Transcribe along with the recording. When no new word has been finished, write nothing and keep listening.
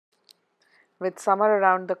With summer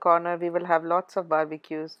around the corner, we will have lots of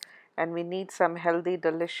barbecues, and we need some healthy,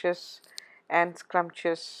 delicious, and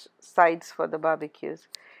scrumptious sides for the barbecues.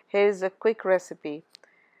 Here is a quick recipe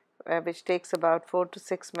which takes about 4 to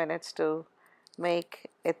 6 minutes to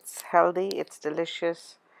make. It's healthy, it's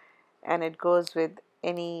delicious, and it goes with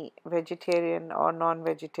any vegetarian or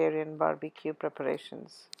non-vegetarian barbecue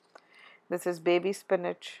preparations. This is baby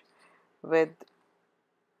spinach with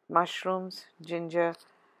mushrooms, ginger,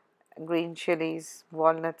 green chilies,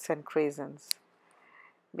 walnuts, and craisins.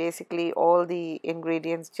 Basically, all the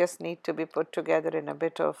ingredients just need to be put together in a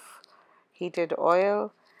bit of heated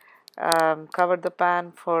oil. Cover the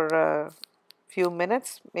pan for a few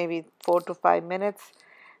minutes, maybe 4 to 5 minutes,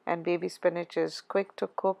 and baby spinach is quick to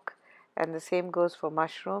cook, and the same goes for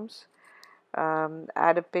mushrooms.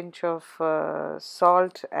 Add a pinch of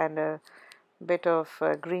salt and a bit of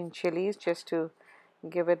green chilies just to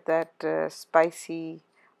give it that spicy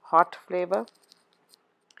hot flavor,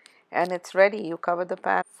 and it's ready. You cover the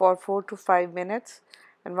pan for 4 to 5 minutes,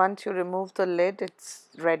 and once you remove the lid, it's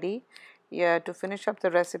ready. Yeah, to finish up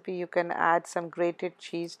the recipe, you can add some grated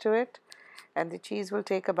cheese to it, and the cheese will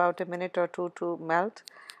take about a minute or two to melt,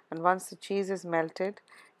 and once the cheese is melted,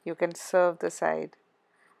 you can serve the side.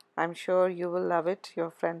 I'm sure you will love it, your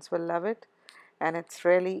friends will love it, and it's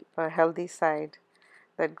really a healthy side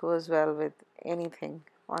that goes well with anything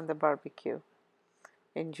on the barbecue.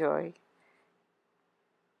 Enjoy.